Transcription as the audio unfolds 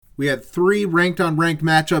We had 3 ranked-on-ranked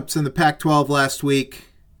matchups in the Pac-12 last week.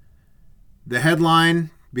 The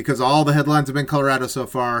headline, because all the headlines have been Colorado so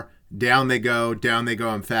far, down they go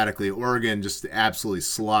emphatically. Oregon just absolutely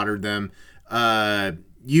slaughtered them.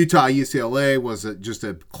 Utah, UCLA was just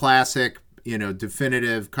a classic,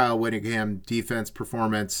 definitive Kyle Whittingham defense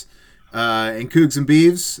performance. And Cougs and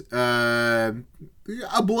Beavs,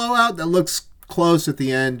 a blowout that looks close at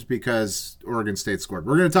the end because Oregon State scored.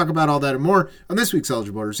 We're going to talk about all that and more on this week's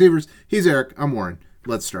Eligible Receivers. He's Eric. I'm Warren.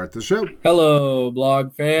 Let's start the show. Hello,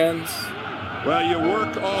 blog fans. Well, you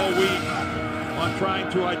work all week on trying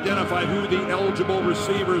to identify who the eligible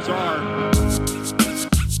receivers are.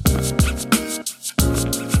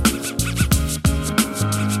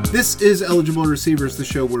 This is Eligible Receivers, the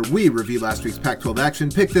show where we review last week's Pac-12 action,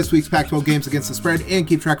 pick this week's Pac-12 games against the spread, and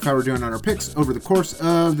keep track of how we're doing on our picks over the course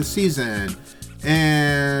of the season.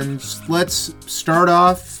 And let's start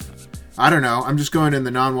off, I'm just going in the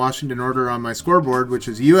non-Washington order on my scoreboard, which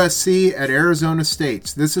is USC at Arizona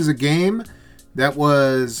State. This is a game that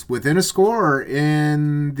was within a score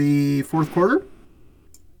in the fourth quarter.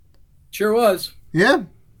 Sure was. Yeah.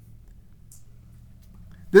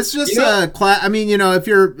 This is just if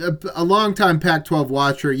you're a longtime Pac-12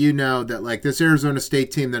 watcher, you know that this Arizona State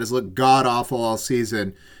team that has looked god-awful all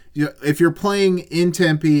season, if you're playing in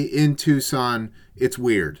Tempe, in Tucson, it's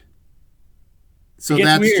weird. So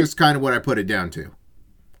that's weird. Just kind of what I put it down to.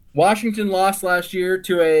 Washington lost last year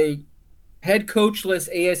to a head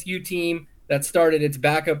coachless ASU team that started its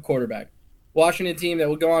backup quarterback. Washington team that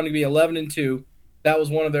would go on to be 11-2. That was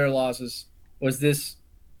one of their losses, was this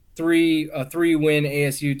three-win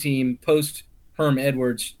ASU team post Herm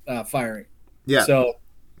Edwards firing. Yeah. So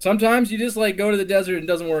sometimes you just go to the desert and it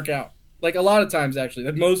doesn't work out. A lot of times,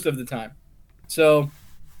 actually, most of the time. So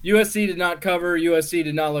USC did not cover. USC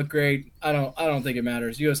did not look great. I don't think it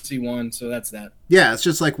matters. USC won, so that's that. Yeah, it's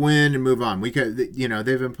just win and move on. We could,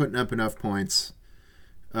 they've been putting up enough points.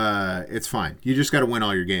 It's fine. You just got to win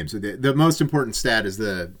all your games. The most important stat is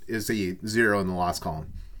the 0 in the loss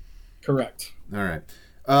column. Correct. All right.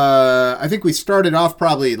 I think we started off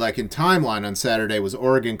probably in timeline on Saturday was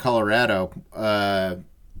Oregon, Colorado. I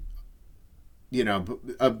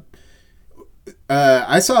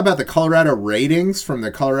saw about the Colorado ratings from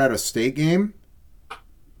the Colorado State game.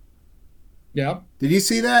 Yeah. Did you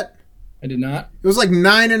see that? I did not. It was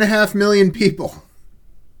 9.5 million people.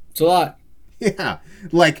 It's a lot. Yeah.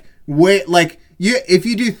 If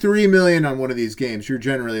you do 3 million on one of these games, you're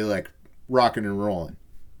generally rocking and rolling.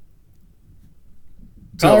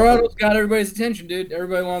 Colorado's got everybody's attention, dude.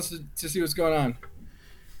 Everybody wants to see what's going on.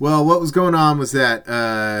 Well, what was going on was that,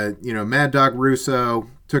 Mad Dog Russo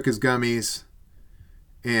took his gummies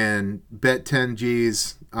and bet 10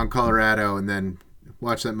 G's on Colorado and then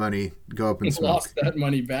watched that money go up in smoke. Lost that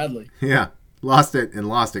money badly. Yeah, lost it and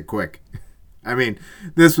lost it quick.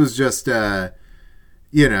 This was just, really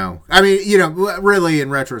in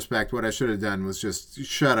retrospect, what I should have done was just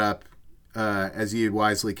shut up, as you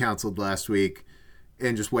wisely counseled last week,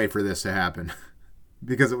 and just wait for this to happen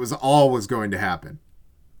because it was always going to happen.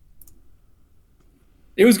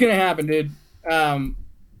 It was going to happen, dude.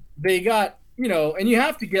 They got, and you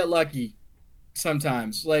have to get lucky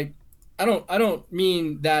sometimes. I don't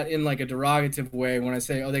mean that in a derogative way when I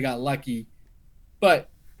say, oh, they got lucky. But,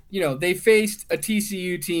 they faced a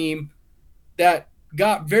TCU team that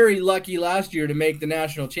got very lucky last year to make the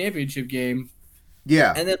national championship game.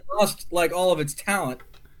 Yeah. And then lost all of its talent.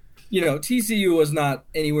 TCU was not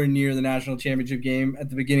anywhere near the national championship game at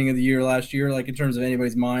the beginning of the year last year, in terms of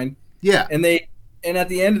anybody's mind. Yeah. And at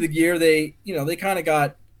the end of the year, they kind of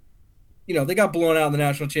got, they got blown out in the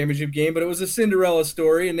national championship game, but it was a Cinderella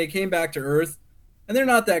story, and they came back to earth, and they're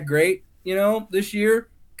not that great. This year,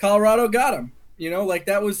 Colorado got them.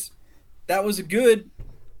 That was a good.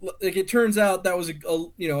 It turns out that was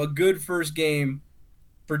a good first game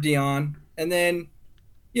for Deion, and then.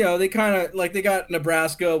 They kind of they got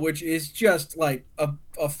Nebraska, which is just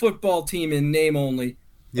a football team in name only.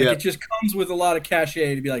 It just comes with a lot of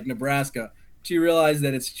cachet to be Nebraska. So you realize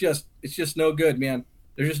that it's just no good, man.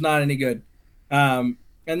 They're just not any good. And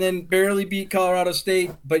then barely beat Colorado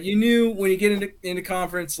State. But you knew when you get into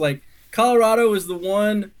conference, Colorado is the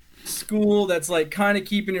one school that's kind of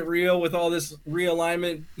keeping it real with all this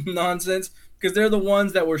realignment nonsense, because they're the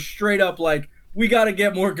ones that were straight up we got to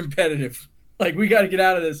get more competitive. We got to get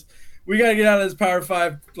out of this. We got to get out of this Power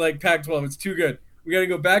 5, Pac-12. It's too good. We got to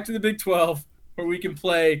go back to the Big 12 where we can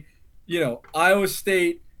play, Iowa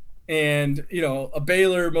State and, a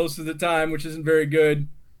Baylor most of the time, which isn't very good.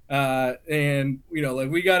 And, we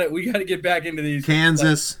got to get back into these.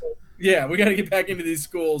 Kansas. We got to get back into these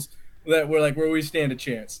schools that we're where we stand a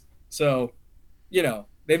chance. So,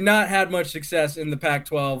 they've not had much success in the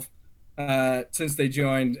Pac-12 since they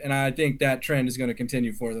joined, and I think that trend is going to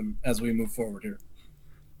continue for them as we move forward here.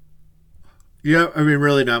 Yeah, I mean,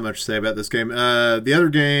 really not much to say about this game. The other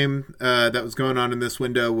game that was going on in this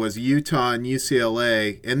window was Utah and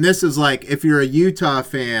UCLA. And this is like, if you're a Utah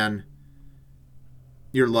fan,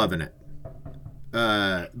 you're loving it.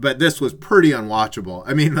 But this was pretty unwatchable.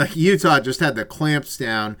 I mean, like, Utah just had the clamps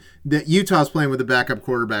down. Utah's playing with the backup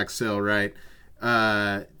quarterback still, right?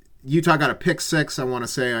 Utah got a pick 6, I want to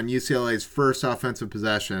say, on UCLA's first offensive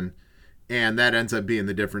possession. And that ends up being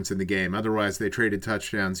the difference in the game. Otherwise, they traded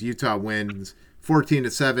touchdowns. Utah wins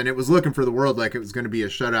 14-7. It was looking for the world like it was going to be a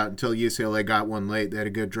shutout until UCLA got one late. They had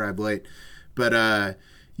a good drive late. But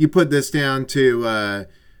you put this down to,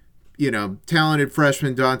 talented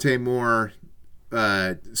freshman Dante Moore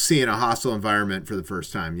seeing a hostile environment for the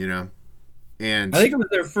first time, And I think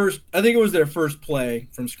it was their first play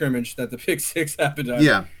from scrimmage that the pick 6 happened on.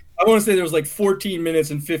 Yeah. I want to say there was like 14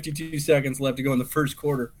 minutes and 52 seconds left to go in the first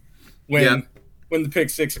quarter when the pick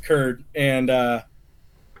 6 occurred. And that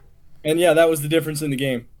was the difference in the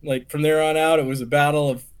game. Like, from there on out, it was a battle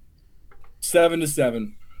of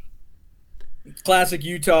 7-7. Classic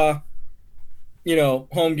Utah,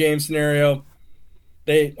 home game scenario.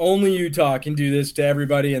 Only Utah can do this to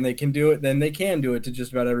everybody, and they can do it. Then they can do it to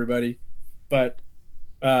just about everybody. But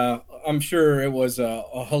I'm sure it was a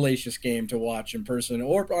hellacious game to watch in person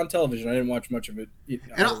or on television. I didn't watch much of it.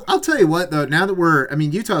 And I'll tell you what, though, now that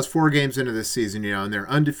Utah's 4 games into this season, and they're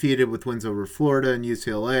undefeated with wins over Florida and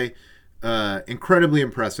UCLA. Incredibly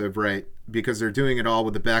impressive, right? Because they're doing it all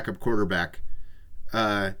with the backup quarterback.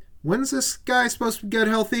 When's this guy supposed to get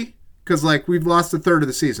healthy? Because, we've lost a third of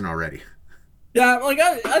the season already. Yeah,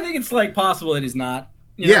 I think it's, possible that he's not.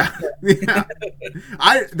 Yeah.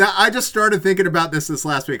 I just started thinking about this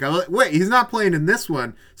last week. I was like, wait, he's not playing in this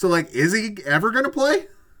one. So, is he ever going to play?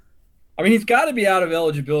 I mean, he's got to be out of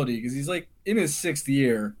eligibility because he's, in his 6th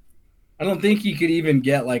year. I don't think he could even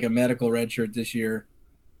get, a medical red shirt this year.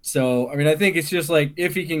 So, I mean, I think it's just,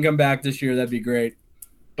 if he can come back this year, that'd be great.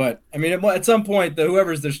 But, I mean, at some point,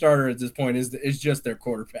 whoever's their starter at this point is just their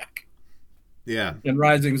quarterback. Yeah. And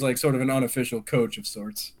Rising's, sort of an unofficial coach of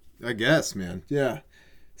sorts. I guess, man. Yeah.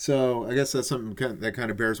 So I guess that's something that kind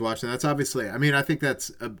of bears watching. That's obviously, I mean, I think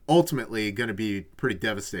that's ultimately going to be pretty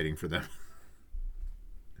devastating for them.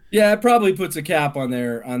 Yeah, it probably puts a cap on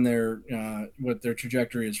their what their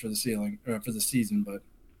trajectory is for the season, but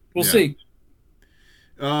we'll see.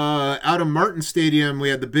 Out of Martin Stadium, we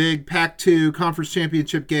had the big Pac-2 Conference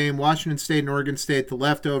Championship game, Washington State and Oregon State, the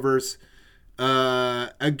leftovers.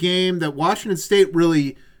 A game that Washington State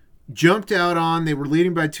really jumped out on. They were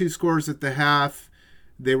leading by 2 scores at the half.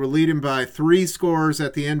 They were leading by 3 scores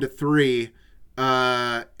at the end of 3.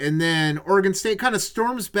 And then Oregon State kind of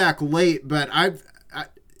storms back late, but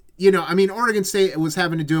Oregon State was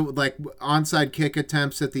having to do it with onside kick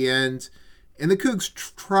attempts at the end. And the Cougs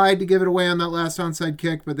tried to give it away on that last onside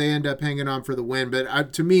kick, but they end up hanging on for the win.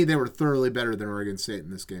 But to me, they were thoroughly better than Oregon State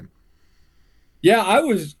in this game. Yeah,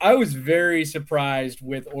 I was very surprised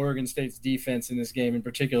with Oregon State's defense in this game in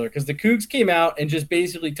particular because the Cougs came out and just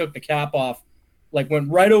basically took the cap off, went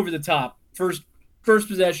right over the top. First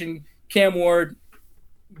possession, Cam Ward,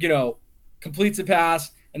 completes a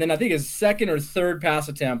pass, and then I think his second or third pass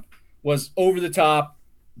attempt was over the top,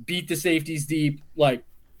 beat the safeties deep,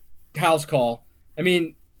 house call. I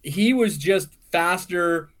mean, he was just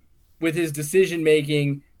faster with his decision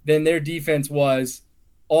making than their defense was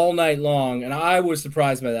all night long, and I was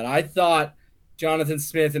surprised by that. I thought Jonathan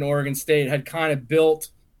Smith and Oregon State had kind of built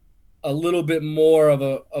a little bit more of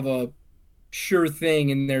a sure thing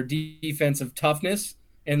in their defensive toughness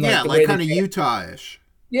and kind of Utah-ish.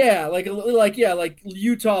 Yeah, like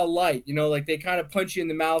Utah light. They kind of punch you in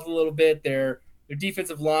the mouth a little bit. Their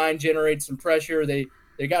defensive line generates some pressure. They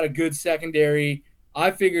got a good secondary.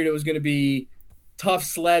 I figured it was going to be tough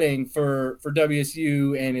sledding for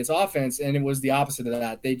WSU and its offense, and it was the opposite of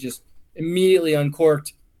that. They just immediately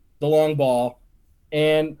uncorked the long ball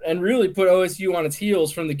and really put OSU on its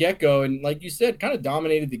heels from the get-go, and like you said, kind of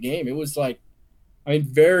dominated the game. It was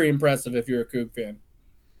very impressive if you're a Coug fan.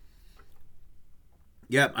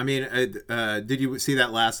 Yeah, I mean, did you see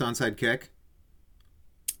that last onside kick?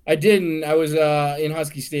 I didn't. I was in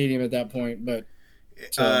Husky Stadium at that point, but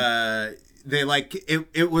they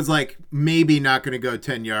it was maybe not going to go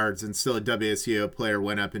 10 yards, and still a WSU player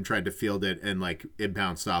went up and tried to field it, and it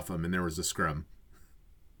bounced off him, and there was a scrum.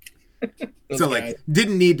 So guys.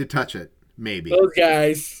 Didn't need to touch it, maybe. Those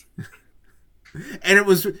guys. And it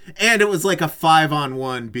was a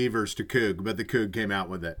 5-on-1 Beavers to Coug, but the Coug came out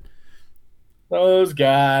with it. Those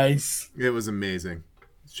guys. It was amazing.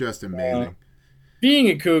 It's just amazing. being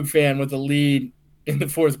a Coug fan with a lead in the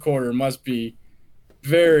fourth quarter must be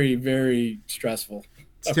very, very stressful.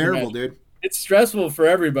 It's terrible, dude. It's stressful for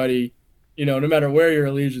everybody, no matter where your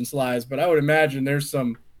allegiance lies. But I would imagine there's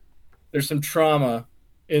some trauma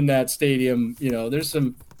in that stadium. There's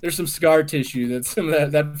some scar tissue that some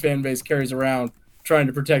of that fan base carries around trying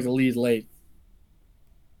to protect the lead late.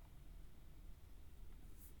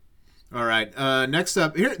 All right. Next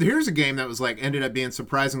up, here's a game that was ended up being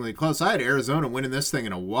surprisingly close. I had Arizona winning this thing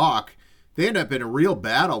in a walk. They ended up in a real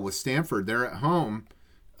battle with Stanford. They're at home.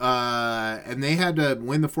 And they had to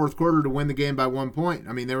win the fourth quarter to win the game by 1 point.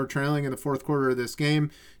 I mean, they were trailing in the fourth quarter of this game.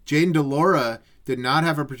 Jaden DeLaura did not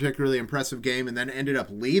have a particularly impressive game and then ended up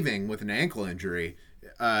leaving with an ankle injury.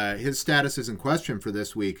 His status is in question for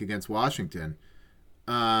this week against Washington.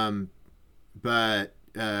 But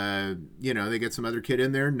they get some other kid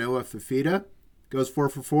in there. Noah Fafita goes 4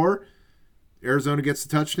 for 4. Arizona gets the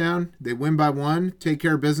touchdown. They win by 1, take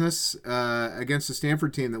care of business against the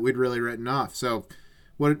Stanford team that we'd really written off. So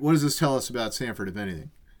what does this tell us about Stanford, if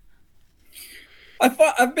anything? I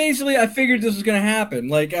figured this was going to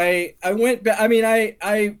happen. I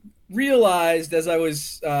realized as I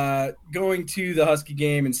was going to the Husky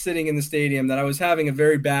game and sitting in the stadium that I was having a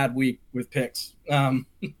very bad week with picks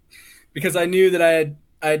because I knew that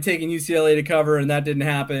I had taken UCLA to cover and that didn't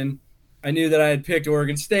happen. I knew that I had picked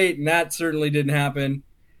Oregon State and that certainly didn't happen.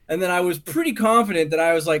 And then I was pretty confident that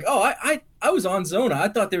I was like, I was on Zona. I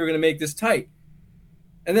thought they were going to make this tight.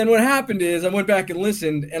 And then what happened is I went back and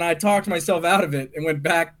listened, and I talked myself out of it and went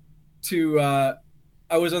back to I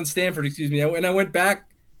was on Stanford, and I went back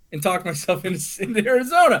and talked myself into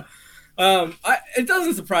Arizona. It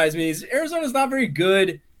doesn't surprise me. Arizona's not very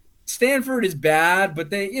good. Stanford is bad,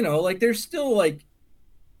 but they, they're still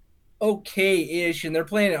okay-ish, and they're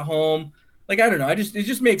playing at home. I don't know. It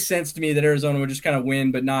just makes sense to me that Arizona would just kind of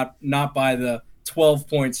win, but not by the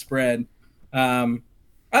 12-point spread.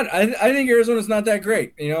 I think Arizona's not that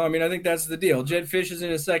great. I think that's the deal. Jed Fish is in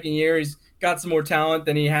his second year. He's got some more talent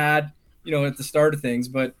than he had, at the start of things.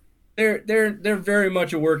 But they're very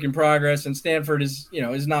much a work in progress. And Stanford is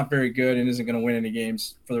not very good and isn't going to win any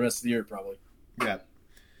games for the rest of the year probably. Yeah.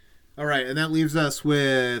 All right, and that leaves us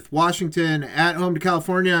with Washington at home to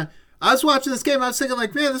California. I was watching this game. I was thinking, man,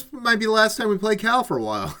 this might be the last time we play Cal for a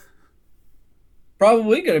while.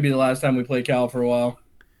 Probably going to be the last time we play Cal for a while.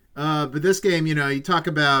 But this game, you talk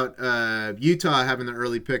about Utah having the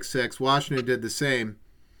early pick 6. Washington did the same.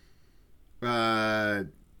 And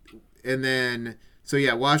then,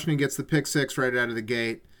 Washington gets the pick 6 right out of the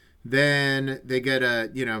gate. Then they get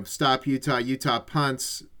stop Utah. Utah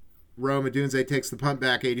punts. Rome Odunze takes the punt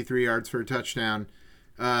back 83 yards for a touchdown.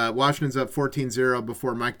 Washington's up 14-0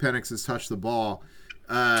 before Mike Penix has touched the ball.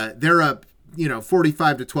 They're up,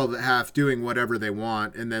 45-12 at half, doing whatever they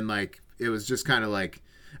want. And then, it was just kind of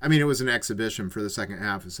it was an exhibition for the second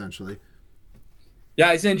half, essentially. Yeah,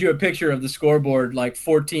 I sent you a picture of the scoreboard,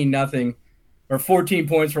 14-0 or 14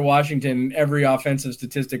 points for Washington. Every offensive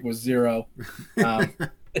statistic was 0.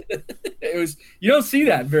 It was, you don't see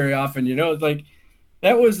that very often,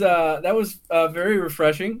 that was very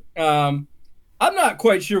refreshing. I'm not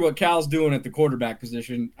quite sure what Cal's doing at the quarterback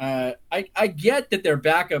position. I get that their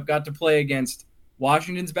backup got to play against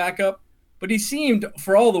Washington's backup, but he seemed,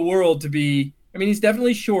 for all the world, to be. He's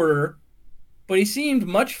definitely shorter, but he seemed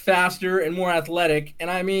much faster and more athletic.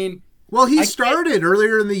 And well, he started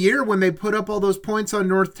earlier in the year when they put up all those points on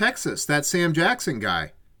North Texas. That Sam Jackson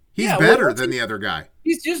guy, he's better than the other guy.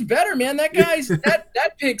 He's just better, man. That guy's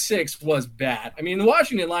that pick 6 was bad. The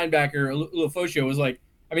Washington linebacker Ulofoshio was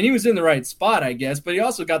he was in the right spot, I guess, but he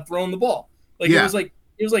also got thrown the ball. It was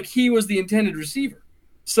like he was the intended receiver.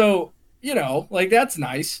 So. That's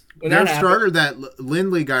nice. Their starter, that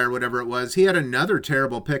Lindley guy or whatever it was, he had another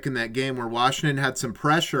terrible pick in that game where Washington had some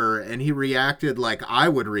pressure, and he reacted like I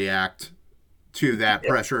would react to that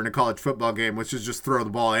pressure in a college football game, which is just throw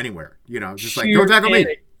the ball anywhere. Just don't tackle me.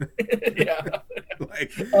 Yeah.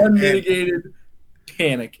 Unmitigated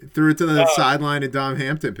panic. Threw it to the sideline, and Dom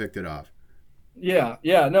Hampton picked it off. Yeah.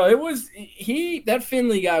 No, it was that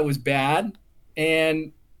Finley guy was bad,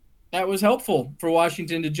 and that was helpful for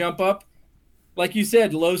Washington to jump up. Like you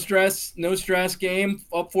said, low stress, no stress game,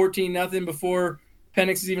 up 14-0 before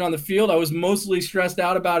Penix is even on the field. I was mostly stressed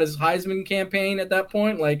out about his Heisman campaign at that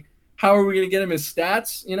point. How are we going to get him his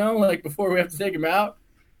stats, before we have to take him out?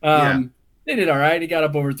 They did all right. He got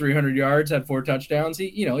up over 300 yards, had 4 touchdowns.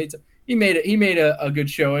 He made a good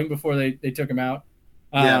showing before they took him out.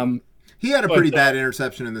 He had a pretty bad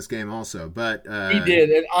interception in this game also, but he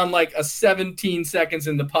did, and on a 17 seconds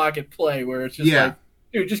in the pocket play where it's just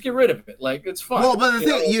dude, just get rid of it. Like, it's fun. Well, but the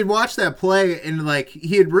thing, you'd watch that play, and like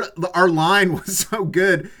our line was so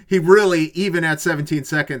good. He really, even at 17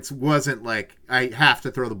 seconds, wasn't like, I have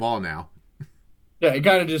to throw the ball now. Yeah, he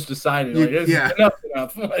kind of just decided, like,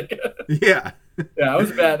 enough. Like, yeah, yeah, it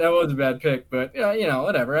was bad. That was a bad pick, but yeah,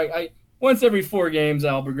 whatever. I once every 4 games,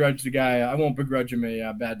 I'll begrudge the guy. I won't begrudge him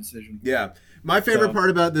a bad decision. Yeah, my favorite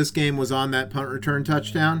part about this game was on that punt return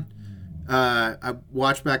touchdown. I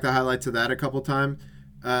watched back the highlights of that a couple times.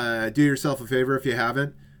 Do yourself a favor if you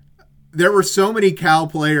haven't. There were so many Cal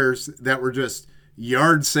players that were just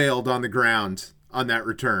yard sailed on the ground on that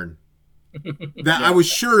return that I was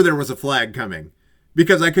sure there was a flag coming,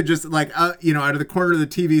 because I could just like out of the corner of the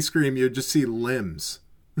TV screen you'd just see limbs.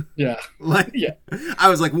 Yeah, I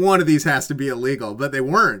was like, one of these has to be illegal, but they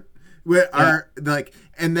weren't.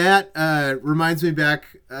 And that reminds me back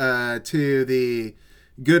to the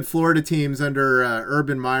good Florida teams under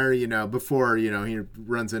Urban Meyer, before, he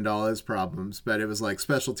runs into all his problems. But it was like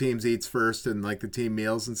special teams eats first and like the team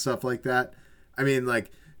meals and stuff like that. I mean,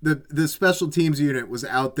 like the special teams unit was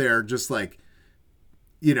out there just like,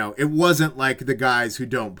 it wasn't like the guys who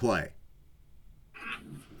don't play.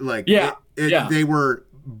 Like, they were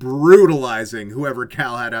brutalizing whoever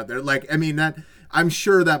Cal had out there. Like, I mean, I'm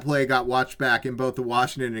sure that play got watched back in both the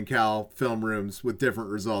Washington and Cal film rooms with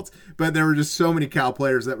different results. But there were just so many Cal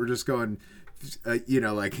players that were just going,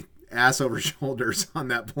 like ass over shoulders on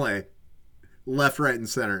that play. Left, right, and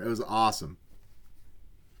center. It was awesome.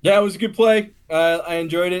 Yeah, it was a good play. I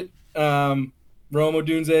enjoyed it. Rome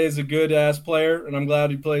Odunze is a good-ass player, and I'm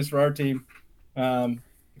glad he plays for our team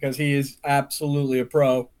because he is absolutely a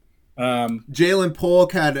pro. Jalen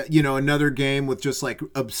Polk had, another game with just like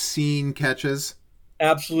obscene catches.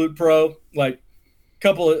 Absolute pro. Like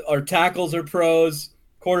couple of our tackles are pros,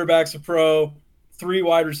 quarterbacks are pro, 3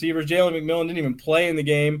 wide receivers. Jalen McMillan didn't even play in the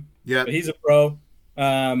game. Yeah, but he's a pro.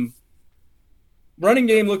 Running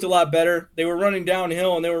game looked a lot better. They were running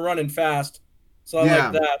downhill and they were running fast, so I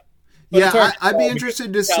like that. But I'd be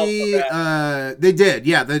interested to see. They did,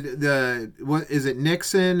 yeah. The what is it?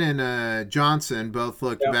 Nixon and Johnson both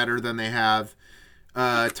looked better than they have.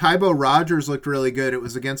 Tybo Rogers looked really good. It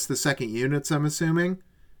was against the second units, I'm assuming.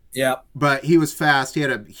 Yeah, but he was fast. He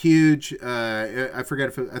had a huge. I forget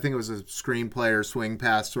I think it was a screen play or swing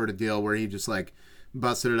pass sort of deal where he just like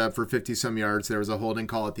busted it up for 50-some yards. There was a holding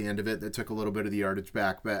call at the end of it that took a little bit of the yardage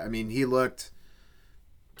back, but I mean, he looked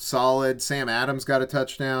solid. Sam Adams got a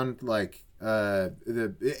touchdown. Like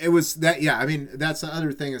it was that. Yeah, I mean, that's the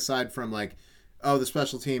other thing aside from like, oh, the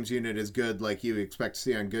special teams unit is good, like you expect to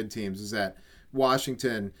see on good teams, is that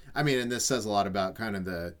Washington. I mean, and this says a lot about kind of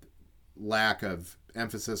the lack of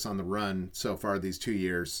emphasis on the run so far these 2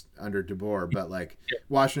 years under DeBoer, but like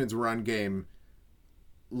Washington's run game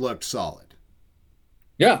looked solid.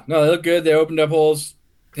 Yeah, no, they look good. They opened up holes,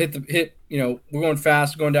 hit. We're going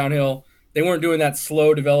fast, going downhill. They weren't doing that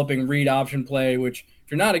slow developing read option play, which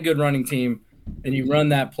if you're not a good running team and you run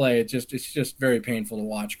that play, it's just very painful to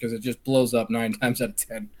watch because it just blows up 9 times out of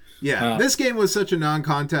 10. Yeah, this game was such a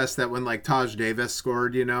non-contest that when like Taj Davis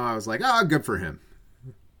scored, I was like, oh, good for him.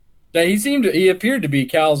 Yeah, he appeared to be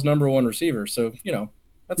Cal's number 1 receiver, so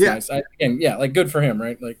that's nice. Like good for him,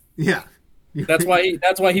 right? Like that's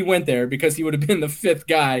why he went there, because he would have been the 5th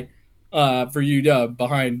guy for UW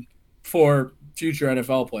behind 4 future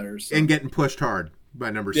NFL players. So. And getting pushed hard by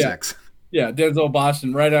number 6. Yeah, Denzel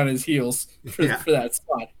Boston right on his heels for that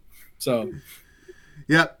spot. So.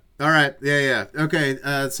 Yep. All right. Yeah. Okay.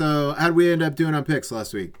 So how did we end up doing on picks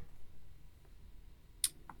last week?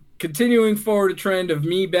 Continuing forward a trend of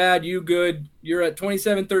me bad, you good. You're at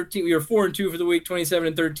 27-13. You're 4-2 for the week,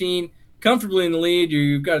 27-13. Comfortably in the lead.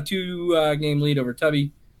 You've got a 2-game lead over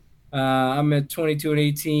Tubby. I'm at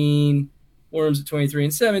 22-18. Worms at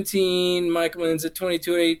 23-17. Michaelman's at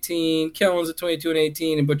 22-18. Kellen's at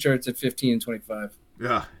 22-18, and Butchart's at 15-25.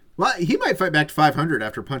 Yeah. Well, he might fight back to 500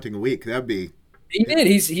 after punting a week. That'd be. He did.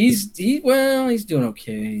 He's doing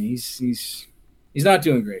okay. He's not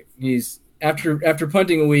doing great. He's after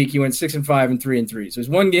punting a week, he went 6-5 and 3-3. So he's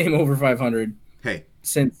 1 game over 500. Hey,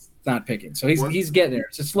 since not picking. So he's getting there.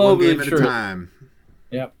 It's a slow game at a time.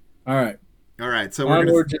 Yep. All right. So we're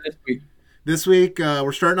onward to this week. This week,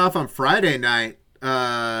 we're starting off on Friday night.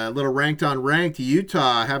 A little ranked on ranked.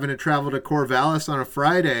 Utah having to travel to Corvallis on a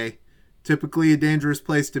Friday. Typically a dangerous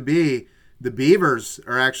place to be. The Beavers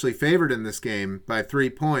are actually favored in this game by 3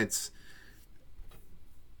 points.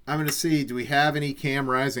 I'm going to see, do we have any Cam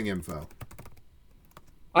Rising info?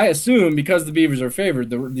 I assume because the Beavers are favored,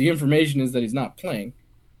 the information is that he's not playing.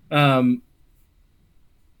 This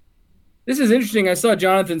is interesting. I saw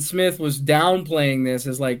Jonathan Smith was downplaying this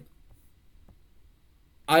as like,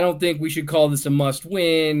 I don't think we should call this a must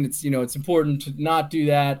win. It's, it's important to not do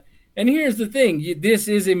that. And here's the thing. This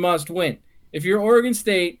is a must win. If you're Oregon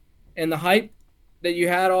State and the hype that you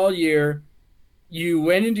had all year, you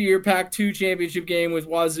went into your Pac-2 championship game with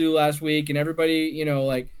Wazoo last week, and everybody,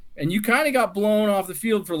 and you kind of got blown off the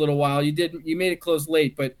field for a little while. You made it close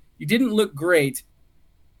late, but you didn't look great.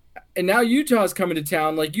 And now Utah's coming to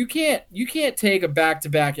town. Like, you can't take a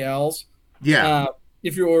back-to-back L's. Yeah.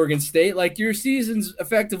 If you're Oregon State, like, your season's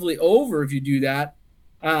effectively over if you do that.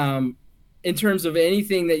 In terms of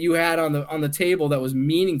anything that you had on the table that was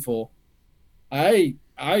meaningful, I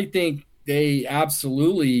think they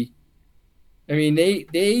absolutely. I mean,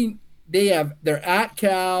 they're at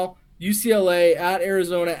Cal, UCLA, at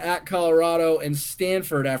Arizona, at Colorado, and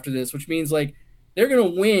Stanford after this, which means like they're gonna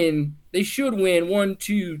win. They should win 1,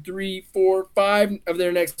 2, 3, 4, 5 of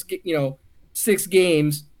their next 6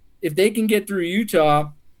 games. If they can get through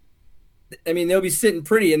Utah, I mean, they'll be sitting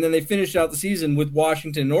pretty, and then they finish out the season with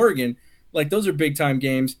Washington and Oregon. Like, those are big-time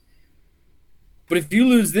games. But if you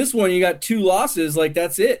lose this one, you got 2 losses, like,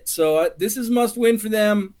 that's it. So this is must-win for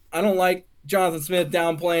them. I don't like Jonathan Smith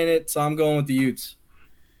downplaying it, so I'm going with the Utes.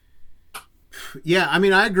 Yeah, I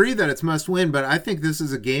mean, I agree that it's must-win, but I think this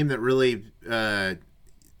is a game that really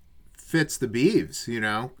fits the Beavs,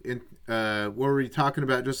 what were we talking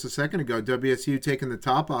about just a second ago? WSU taking the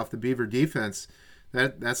top off the Beaver defense.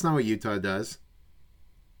 That's not what Utah does.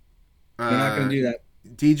 They're not going to do that.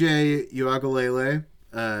 DJ Uiagalelei.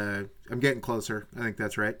 I'm getting closer. I think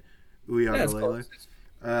that's right. Uiagalelei. It's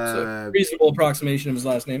a reasonable approximation of his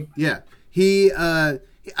last name. Yeah. He's one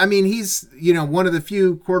of the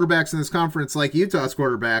few quarterbacks in this conference like Utah's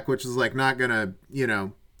quarterback, which is like not going to,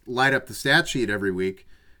 light up the stat sheet every week.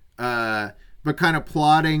 But kind of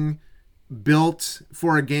plodding, built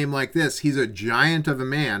for a game like this. He's a giant of a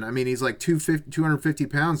man. I mean, he's like 250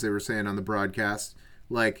 pounds, they were saying on the broadcast.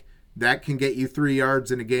 Like, that can get you 3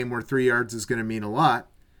 yards in a game where 3 yards is going to mean a lot.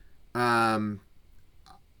 I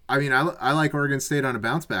like Oregon State on a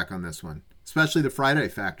bounce back on this one, especially the Friday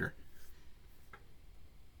factor.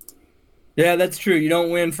 Yeah, that's true. You don't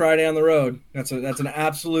win Friday on the road. That's an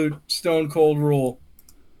absolute stone cold rule.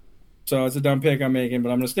 So it's a dumb pick I'm making, but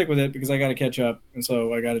I'm going to stick with it because I got to catch up. And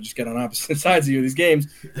so I got to just get on opposite sides of you of these games.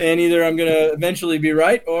 And either I'm going to eventually be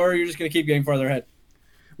right or you're just going to keep getting farther ahead.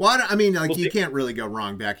 Well, you can't really go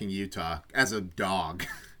wrong backing Utah as a dog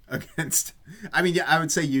against. I mean, yeah, I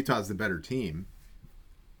would say Utah's the better team.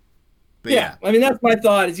 But yeah, I mean, that's my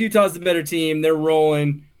thought. Is Utah's the better team? They're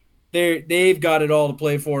rolling. They've got it all to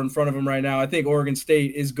play for in front of them right now. I think Oregon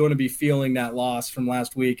State is going to be feeling that loss from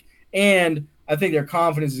last week, and I think their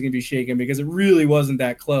confidence is going to be shaken because it really wasn't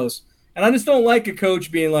that close. And I just don't like a coach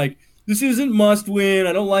being like, "This isn't must win."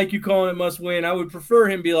 I don't like you calling it must win. I would prefer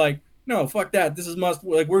him be like, "No, fuck that. This is must.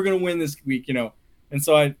 Like, we're going to win this week," And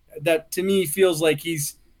so that to me feels like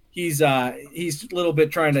he's a little bit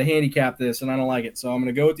trying to handicap this, and I don't like it. So I'm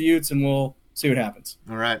going to go with the Utes, and we'll see what happens.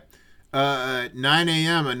 All right. 9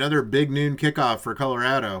 a.m., another big noon kickoff for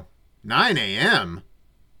Colorado. 9 a.m.?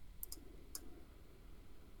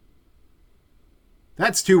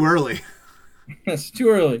 That's too early. That's too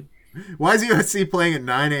early. Why is USC playing at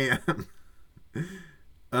 9 a.m.?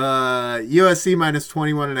 USC minus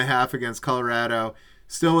 21.5 against Colorado.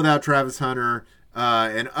 Still without Travis Hunter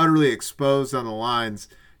and utterly exposed on the lines.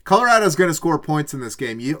 Colorado's going to score points in this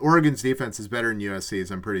game. Oregon's defense is better than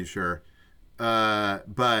USC's, I'm pretty sure.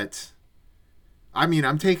 But, I mean,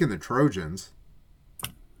 I'm taking the Trojans.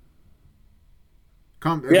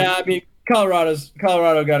 Colorado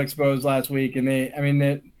got exposed last week, and I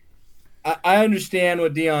understand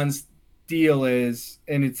what Deion's deal is,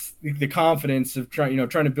 and it's the confidence of trying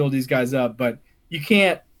to build these guys up, but you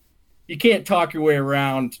can't talk your way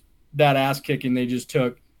around that ass kicking they just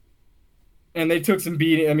took. And they took some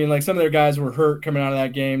beating. I mean, like, some of their guys were hurt coming out of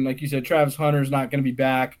that game. Like you said, Travis Hunter's not going to be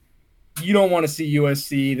back. You don't want to see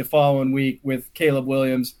USC the following week with Caleb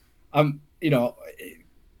Williams. Colorado's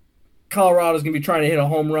going to be trying to hit a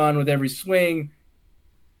home run with every swing,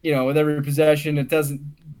 with every possession. It doesn't,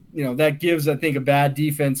 that gives, I think, a bad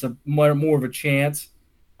defense more of a chance.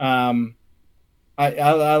 I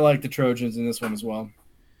like the Trojans in this one as well.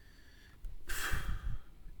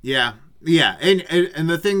 Yeah. Yeah, and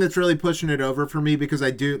the thing that's really pushing it over for me, because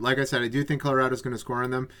I do think Colorado's going to score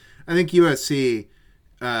on them. I think USC,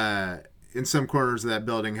 in some corners of that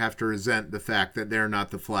building, have to resent the fact that they're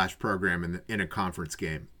not the flash program in a conference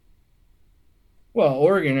game. Well,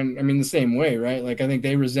 Oregon, the same way, right? Like, I think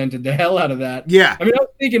they resented the hell out of that. Yeah. I was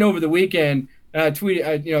thinking over the weekend, I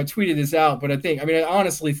tweeted this out, but I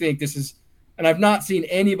honestly think this is, and I've not seen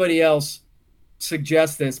anybody else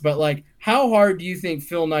suggest this, but like, how hard do you think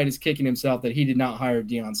Phil Knight is kicking himself that he did not hire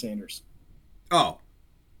Deion Sanders? Oh,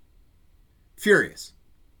 furious.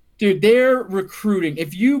 Dude, they're recruiting.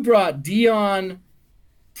 If you brought Deion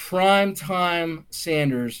primetime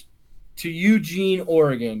Sanders to Eugene,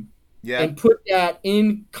 Oregon, and put that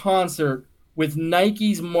in concert with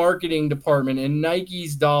Nike's marketing department and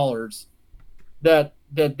Nike's dollars that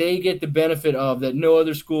they get the benefit of, that no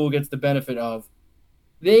other school gets the benefit of,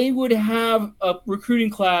 they would have a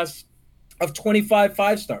recruiting class of 25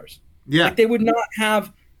 5-stars. Yeah. Like, they would not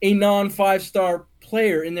have a non-5-star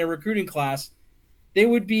player in their recruiting class. They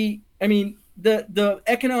would be, I mean, the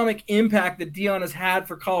economic impact that Deion has had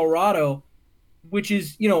for Colorado, which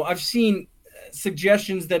is, I've seen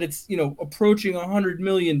suggestions that it's, approaching $100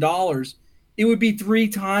 million. It would be 3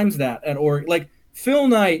 times that at Oregon. Like, Phil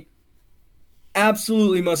Knight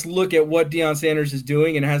absolutely must look at what Deion Sanders is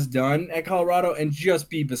doing and has done at Colorado and just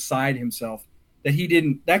be beside himself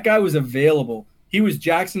that guy was available. He was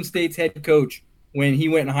Jackson State's head coach when he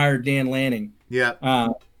went and hired Dan Lanning. Yeah.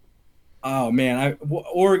 Oh man,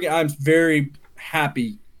 Oregon. I'm very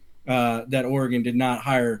happy that Oregon did not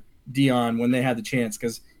hire Deion when they had the chance,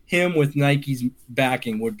 because him with Nike's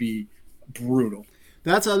backing would be brutal.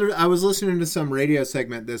 I was listening to some radio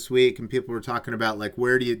segment this week, and people were talking about, like,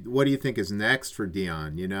 what do you think is next for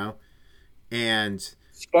Deion? And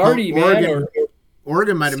Sparty,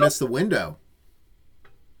 Oregon might have missed the window.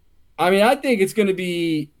 I mean, I think it's going to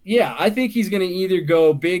be, I think he's going to either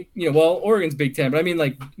go big, Oregon's Big Ten, but I mean,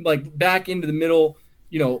 like back into the middle,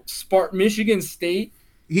 Michigan State.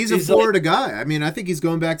 He's a Florida guy. I mean, I think he's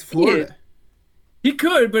going back to Florida. He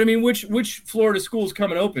could, but I mean, which Florida school's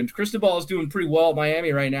coming open? Cristobal is doing pretty well at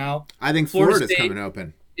Miami right now. I think Florida's coming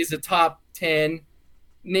open. Is a top 10.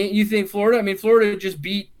 Nate, you think Florida? I mean, Florida just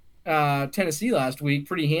beat Tennessee last week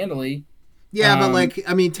pretty handily. Yeah,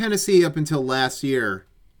 but Tennessee up until last year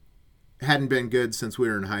hadn't been good since we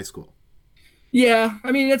were in high school. Yeah,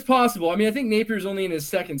 I mean, it's possible. I mean, I think Napier's only in his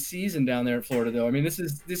second season down there in Florida, though. I mean, this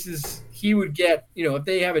is he would get, if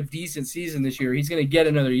they have a decent season this year, he's going to get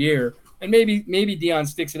another year. And maybe Deion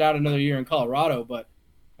sticks it out another year in Colorado, but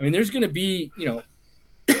I mean, there's going to be,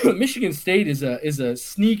 Michigan State is a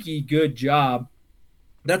sneaky good job.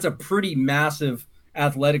 That's a pretty massive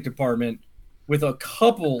athletic department with a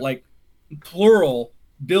couple, like, plural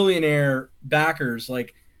billionaire backers,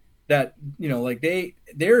 like that.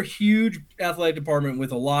 They're a huge athletic department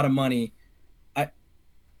with a lot of money. I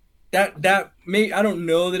don't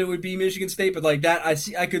know that it would be Michigan State, but like that,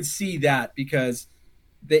 I could see that, because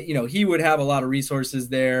that, he would have a lot of resources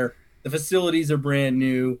there. The facilities are brand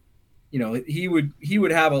new. He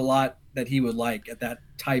would have a lot that he would like at that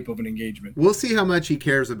type of an engagement. We'll see how much he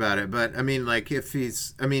cares about it. But I mean, like, he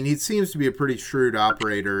seems to be a pretty shrewd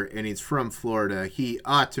operator, and he's from Florida. He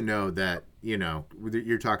ought to know that,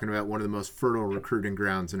 you're talking about one of the most fertile recruiting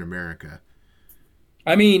grounds in America.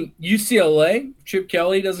 I mean, UCLA, Chip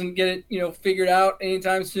Kelly doesn't get it, figured out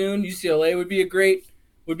anytime soon. UCLA would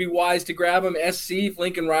be wise to grab him. SC, if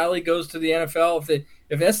Lincoln Riley goes to the NFL,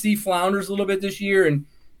 if SC flounders a little bit this year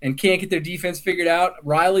and can't get their defense figured out,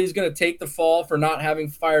 Riley is going to take the fall for not having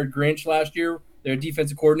fired Grinch last year, their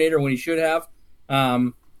defensive coordinator, when he should have.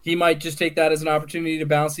 He might just take that as an opportunity to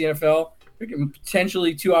bounce the NFL.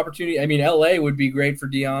 Potentially 2 opportunities. I mean, LA would be great for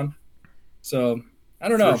Deion. So, I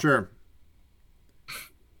don't know. For sure.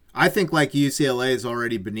 I think, like, UCLA is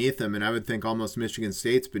already beneath him, and I would think almost Michigan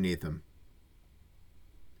State's beneath him.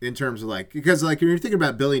 In terms of, like, because, like, when you're thinking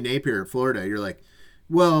about Billy Napier at Florida, you're like,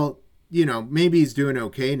 well, maybe he's doing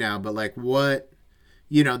okay now, but, like, what,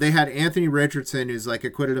 they had Anthony Richardson, who's, like,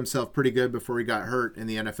 acquitted himself pretty good before he got hurt in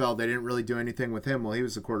the NFL. They didn't really do anything with him while he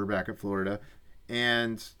was the quarterback at Florida.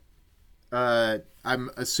 And I'm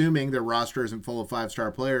assuming their roster isn't full of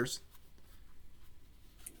 5-star players.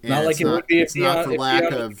 And not like it would be if not for lack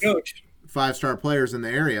of 5-star players in the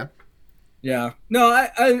area. Yeah. No,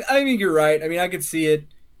 I think you're right. I mean, I could see it.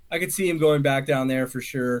 I could see him going back down there for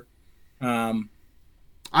sure.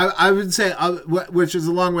 I would say, which is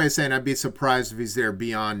a long way of saying, I'd be surprised if he's there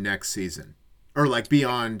beyond next season, or like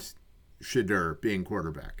beyond Shedeur being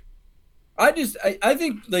quarterback. I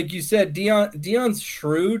think, like you said, Deion's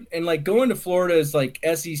shrewd, and like going to Florida is like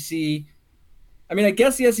SEC. I mean, I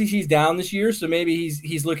guess the SEC's down this year, so maybe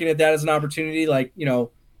he's looking at that as an opportunity. Like,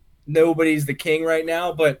 nobody's the king right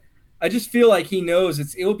now, but I just feel like he knows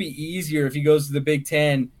it'll be easier if he goes to the Big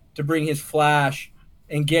Ten to bring his flash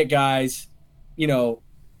and get guys. It'll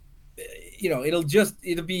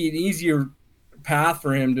be an easier path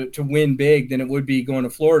for him to win big than it would be going to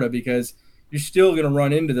Florida, because you're still going to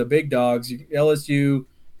run into the big dogs. LSU,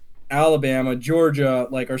 Alabama, Georgia,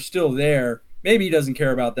 like, are still there. Maybe he doesn't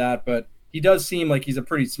care about that, but he does seem like he's a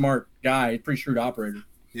pretty smart guy, pretty shrewd operator.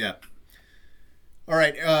 Yeah. All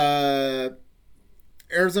right.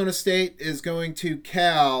 Arizona State is going to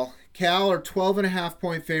Cal. Cal are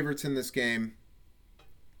 12.5-point favorites in this game.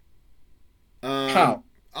 How?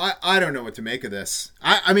 I don't know what to make of this.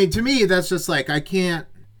 I mean, to me, that's just like, I can't.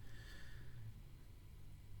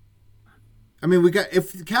 I mean,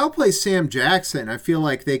 if Cal plays Sam Jackson, I feel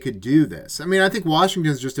like they could do this. I mean, I think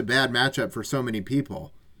Washington's just a bad matchup for so many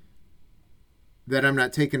people that I'm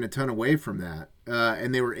not taking a ton away from that.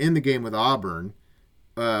 And they were in the game with Auburn,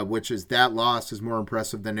 which is that loss is more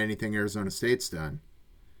impressive than anything Arizona State's done.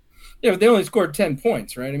 Yeah, but they only scored 10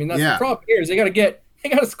 points, right? I mean, that's the problem here is they got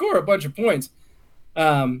to score a bunch of points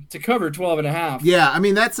to cover 12.5. Yeah, I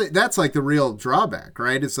mean, that's like the real drawback,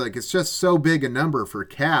 right? It's like it's just so big a number for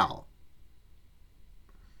Cal.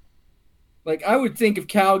 Like, I would think if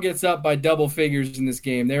Cal gets up by double figures in this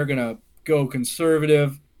game, they're going to go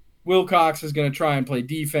conservative. Wilcox is going to try and play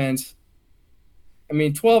defense. I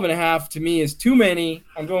mean, 12.5 to me is too many.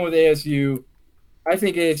 I'm going with ASU. I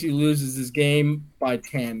think ASU loses this game by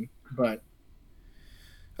 10, but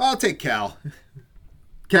I'll take Cal.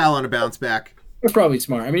 Cal on a bounce back. That's probably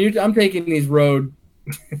smart. I mean, I'm taking these road.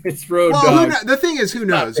 It's road. Well, the thing is, who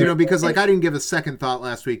knows? Because like I didn't give a second thought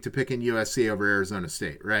last week to picking USC over Arizona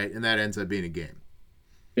State, right? And that ends up being a game.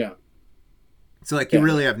 Yeah. So like you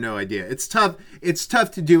really have no idea. It's tough. It's tough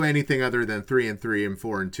to do anything other than 3-3 and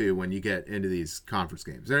 4-2 when you get into these conference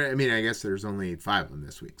games. I mean, I guess there's only 5 of them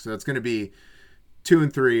this week, so it's going to be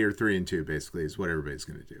 2-3 or 3-2 basically is what everybody's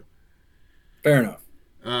going to do. Fair enough.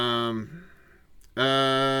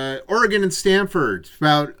 Oregon and Stanford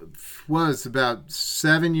about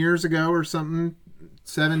 7 years ago or something,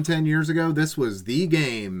 10 years ago. This was the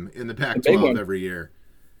game in the Pac-12 every year.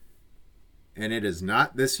 And it is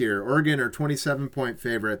not this year. Oregon are 27-point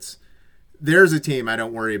favorites. There's a team I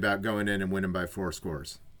don't worry about going in and winning by 4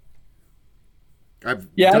 scores. I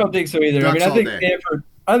don't think so either. I mean,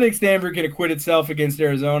 I think Stanford can acquit itself against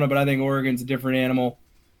Arizona, but I think Oregon's a different animal.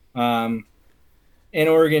 And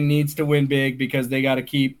Oregon needs to win big because they got to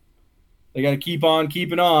keep on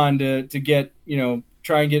keeping on to get,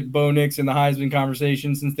 try and get Bo Nix in the Heisman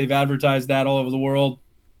conversation since they've advertised that all over the world.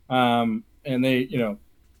 And they,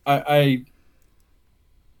 I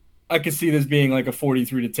could see this being like a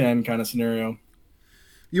 43-10 kind of scenario.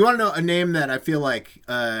 You want to know a name that I feel like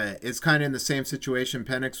is kind of in the same situation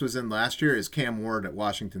Penix was in last year is Cam Ward at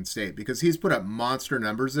Washington State, because he's put up monster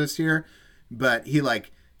numbers this year, but he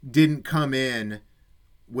didn't come in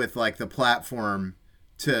with the platform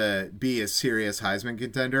to be a serious Heisman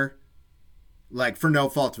contender, for no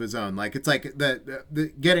fault of his own. It's like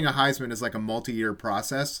the getting a Heisman is like a multi-year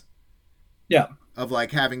process. Yeah. Of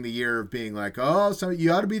having the year of being so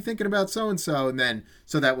you ought to be thinking about so-and-so. And then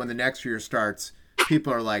so that when the next year starts,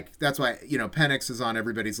 people are that's why, Penix is on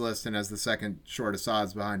everybody's list and has the second shortest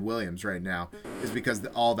odds behind Williams right now, is because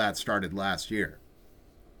all that started last year.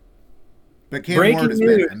 But Cam Ward has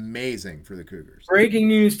been amazing for the Cougars. Breaking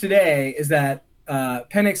news today is that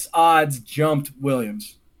Penix odds jumped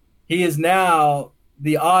Williams. He is now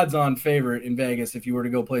the odds-on favorite in Vegas if you were to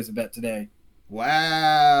go place a bet today.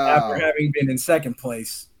 Wow. After having been in second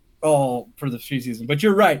place all for the preseason. But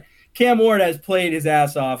you're right. Cam Ward has played his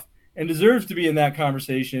ass off and deserves to be in that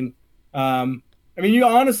conversation. I mean, you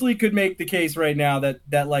honestly could make the case right now that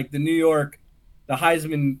the New York, the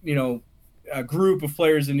Heisman, a group of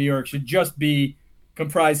players in New York should just be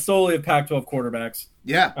comprised solely of Pac-12 quarterbacks.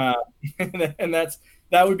 Yeah. And that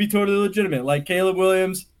would be totally legitimate. Like Caleb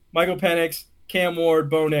Williams, Michael Penix, Cam Ward,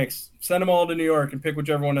 Bo Nix. Send them all to New York and pick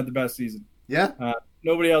whichever one had the best season. Yeah.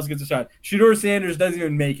 Nobody else gets a shot. Shedeur Sanders doesn't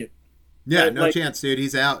even make it. Yeah, no chance, dude.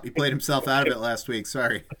 He's out. He played himself out of it last week.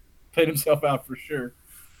 Sorry. Played himself out for sure.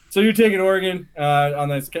 So you're taking Oregon on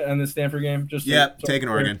the Stanford game? Taking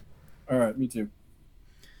Oregon. All right, me too.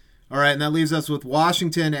 All right, and that leaves us with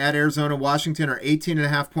Washington at Arizona. Washington are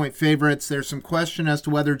 18.5-point favorites. There's some question as to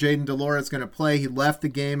whether Jaden DeLora is going to play. He left the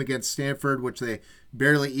game against Stanford, which they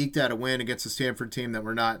barely eked out a win against a Stanford team that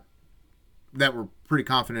we're pretty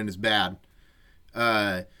confident is bad.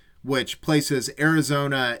 Which places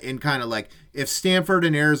Arizona in kind of if Stanford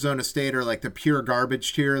and Arizona State are the pure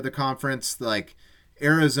garbage tier of the conference,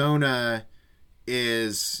 Arizona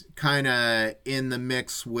is kind of in the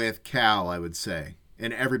mix with Cal, I would say,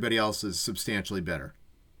 and everybody else is substantially better.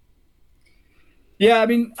 Yeah, I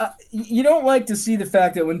mean, you don't like to see the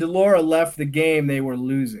fact that when DeLora left the game, they were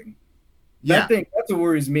losing. Yeah. That's what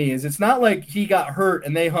worries me, is it's not like he got hurt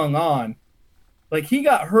and they hung on. He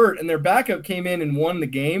got hurt and their backup came in and won the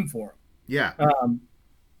game for him. Yeah.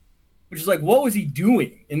 Which is what was he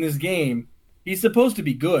doing in this game? He's supposed to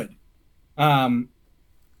be good.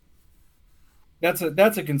 That's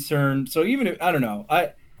a concern. So even if, I don't know,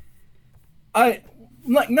 I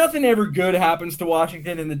like nothing ever good happens to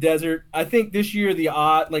Washington in the desert. I think this year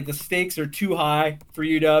the stakes are too high for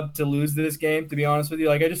UW to lose this game. To be honest with you,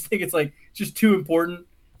 like I just think it's just too important.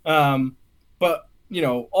 But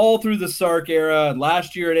all through the Sark era,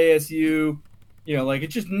 last year at ASU, like it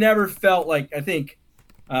just never felt like. I think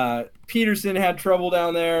Peterson had trouble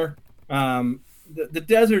down there. The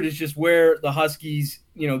desert is just where the Huskies,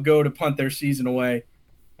 go to punt their season away.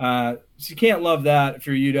 So you can't love that if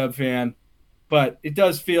you're a UW fan. But it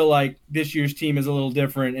does feel like this year's team is a little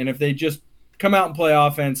different. And if they just come out and play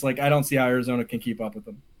offense, like I don't see how Arizona can keep up with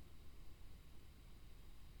them.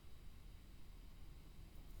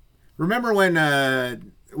 Remember when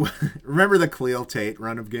remember the Khalil Tate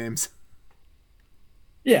run of games?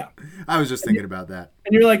 Yeah. I was just thinking about that.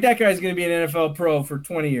 And you're like, that guy's going to be an NFL pro for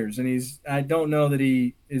 20 years. And I don't know that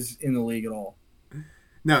he is in the league at all.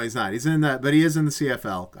 No, he's not. He's in that, but he is in the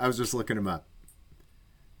CFL. I was just looking him up.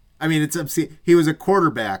 I mean, it's obscene. He was a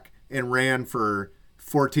quarterback and ran for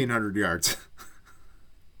 1,400 yards.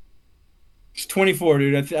 He's 24,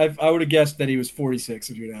 dude. I would have guessed that he was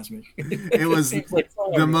 46 if you'd asked me. It was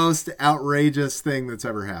the most outrageous thing that's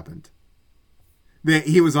ever happened.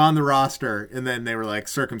 He was on the roster, and then they were like,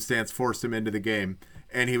 circumstance forced him into the game,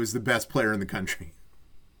 and he was the best player in the country.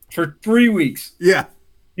 For 3 weeks. Yeah.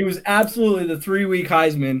 He was absolutely the 3-week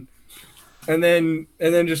Heisman, and then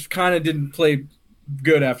just kind of didn't play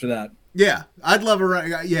good after that. Yeah, I'd love a run.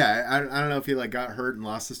 Yeah, I don't know if he got hurt and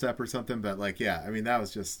lost a step or something, but I mean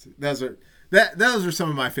those are some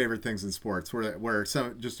of my favorite things in sports where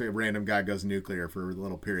just a random guy goes nuclear for a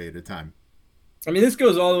little period of time. I mean, this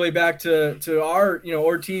goes all the way back to our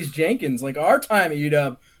Ortiz Jenkins, like our time at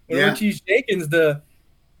UW when Ortiz Jenkins the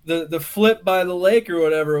flip by the lake or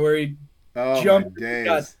whatever where he jumped.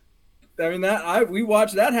 I mean we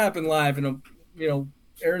watched that happen live and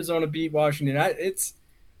Arizona beat Washington.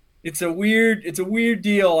 It's a weird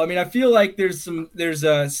deal. I mean, I feel like there's a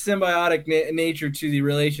symbiotic nature to the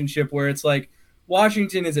relationship where it's like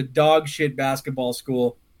Washington is a dog shit basketball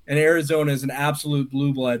school and Arizona is an absolute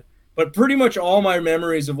blue blood. But pretty much all my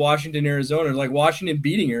memories of Washington, Arizona is like Washington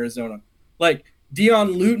beating Arizona. Like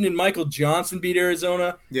Deion Luton and Michael Johnson beat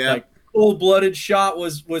Arizona. Yeah. Like cold-blooded shot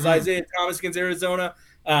was Isaiah Thomas against Arizona.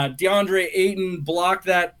 DeAndre Ayton blocked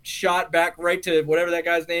that shot back right to whatever that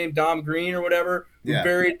guy's name, Dom Green or whatever, who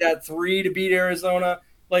buried that 3 to beat Arizona.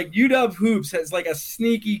 Like UW Hoops has like a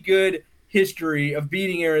sneaky good history of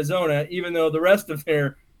beating Arizona, even though the rest of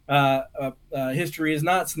their history is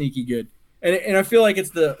not sneaky good. And I feel like it's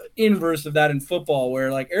the inverse of that in football,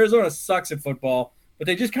 where like Arizona sucks at football, but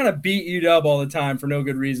they just kind of beat UW all the time for no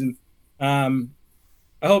good reason.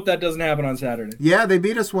 I hope that doesn't happen on Saturday. Yeah, they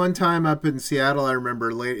beat us one time up in Seattle. I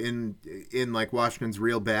remember late in like Washington's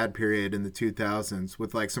real bad period in the 2000s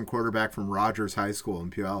with like some quarterback from Rogers High School in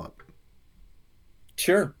Puyallup.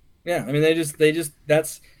 Sure. Yeah. I mean, it's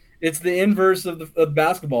the inverse of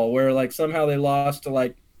basketball where like somehow they lost to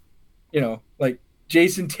like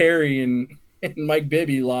Jason Terry and Mike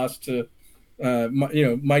Bibby lost to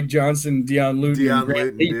Mike Johnson, Deion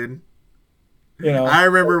Luton, dude. I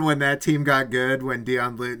remember when that team got good when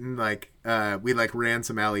Deion Luton we ran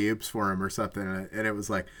some alley-oops for him or something, and it was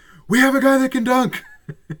like, we have a guy that can dunk.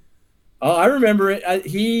 Oh, I remember it.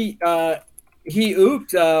 He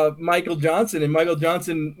ooped Michael Johnson, and Michael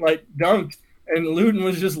Johnson dunked, and Luton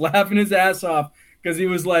was just laughing his ass off because he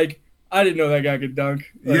was like, I didn't know that guy could dunk.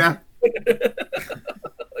 Yeah.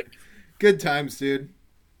 Good times, dude.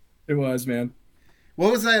 It was, man.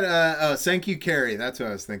 What was that? Sankey Carey. That's what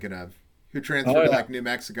I was thinking of. Who transferred to New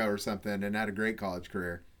Mexico or something and had a great college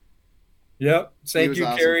career. Yep. Thank you,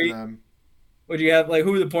 Carey. What do you have? Like,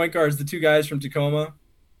 who were the point guards? The 2 guys from Tacoma.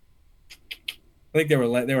 I think they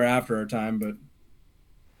were after our time, but.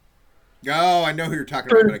 Oh, I know who you're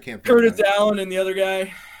talking about, but I can't. Curtis Allen and the other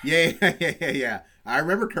guy. Yeah. I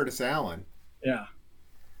remember Curtis Allen. Yeah.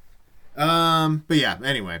 But yeah.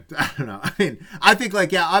 Anyway, I don't know. I mean, I think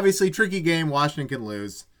obviously tricky game. Washington can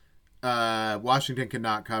lose. Washington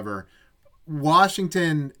cannot cover.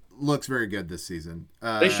 Washington looks very good this season.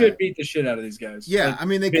 They should beat the shit out of these guys. Yeah, I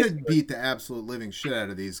mean, they could beat the absolute living shit out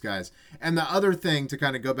of these guys. And the other thing, to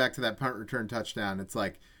kind of go back to that punt return touchdown, it's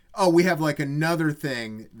like, oh, we have another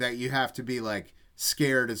thing that you have to be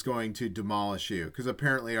scared is going to demolish you, because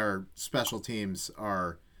apparently our special teams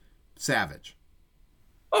are savage.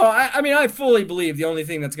 Oh, I mean, I fully believe the only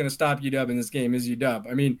thing that's going to stop UW in this game is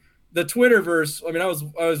UW. I mean, the Twitterverse. I mean, I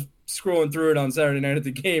was scrolling through it on Saturday night at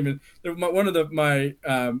the game, and one of my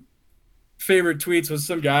favorite tweets was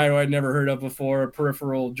some guy who I'd never heard of before, a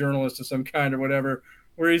peripheral journalist of some kind or whatever,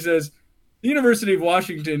 where he says, the University of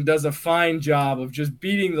Washington does a fine job of just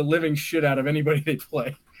beating the living shit out of anybody they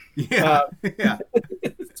play. Yeah, yeah.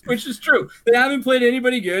 Which is true. They haven't played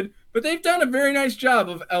anybody good, but they've done a very nice job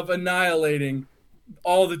of annihilating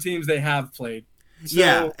all the teams they have played. So,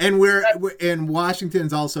 yeah, and we're and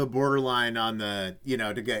Washington's also borderline on the,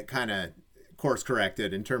 to get kind of course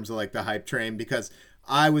corrected in terms of like the hype train, because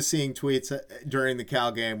I was seeing tweets during the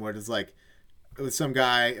Cal game where it was some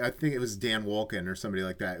guy, I think it was Dan Wolken or somebody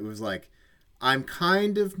like that. It was like, I'm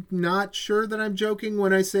kind of not sure that I'm joking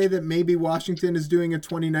when I say that maybe Washington is doing a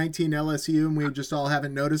 2019 LSU and we just all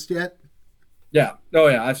haven't noticed yet. Yeah. Oh,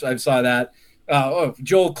 yeah. I saw that.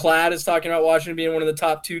 Joel Klatt is talking about Washington being one of the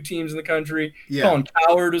top 2 teams in the country. Yeah. Colin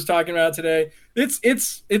Cowherd was talking about it today.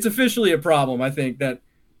 It's officially a problem. I think that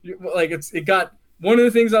it got one of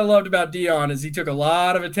the things I loved about Dion is he took a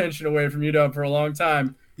lot of attention away from UW for a long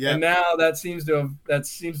time. Yeah. And now that seems to have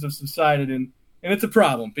subsided, and it's a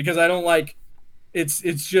problem because I don't like. It's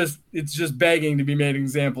just begging to be made an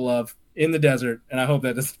example of in the desert, and I hope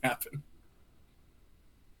that doesn't happen.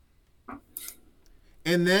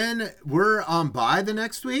 And then we're on bye the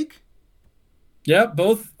next week? Yeah,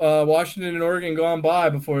 both Washington and Oregon go on bye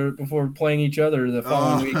before playing each other the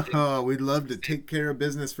following week. Oh, we'd love to take care of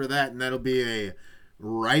business for that, and that'll be a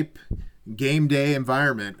ripe game day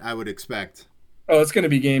environment, I would expect. Oh, it's going to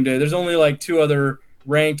be game day. There's only like 2 other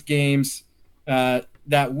ranked games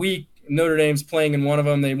that week. Notre Dame's playing in one of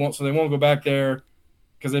them. They won't go back there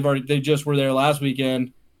because they just were there last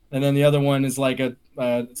weekend. And then the other one is like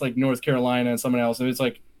it's like North Carolina and someone else. So it's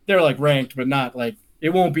like they're like ranked, but not like it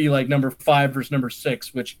won't be like number 5 versus number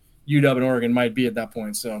 6, which UW and Oregon might be at that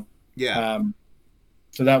point. So yeah.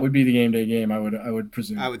 So that would be the game day game, I would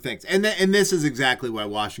presume. I would think. And this is exactly why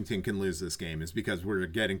Washington can lose this game, is because we're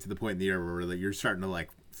getting to the point in the year where you're starting to like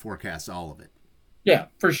forecast all of it. Yeah,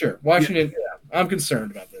 for sure. Washington, yeah, I'm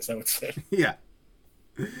concerned about this, I would say. Yeah.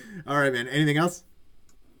 All right, man. Anything else?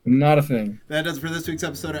 Not a thing. That does it for this week's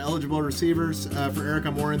episode of Eligible Receivers. For Eric,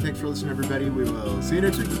 I'm Warren. Thanks for listening, everybody. We will see you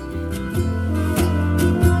next week.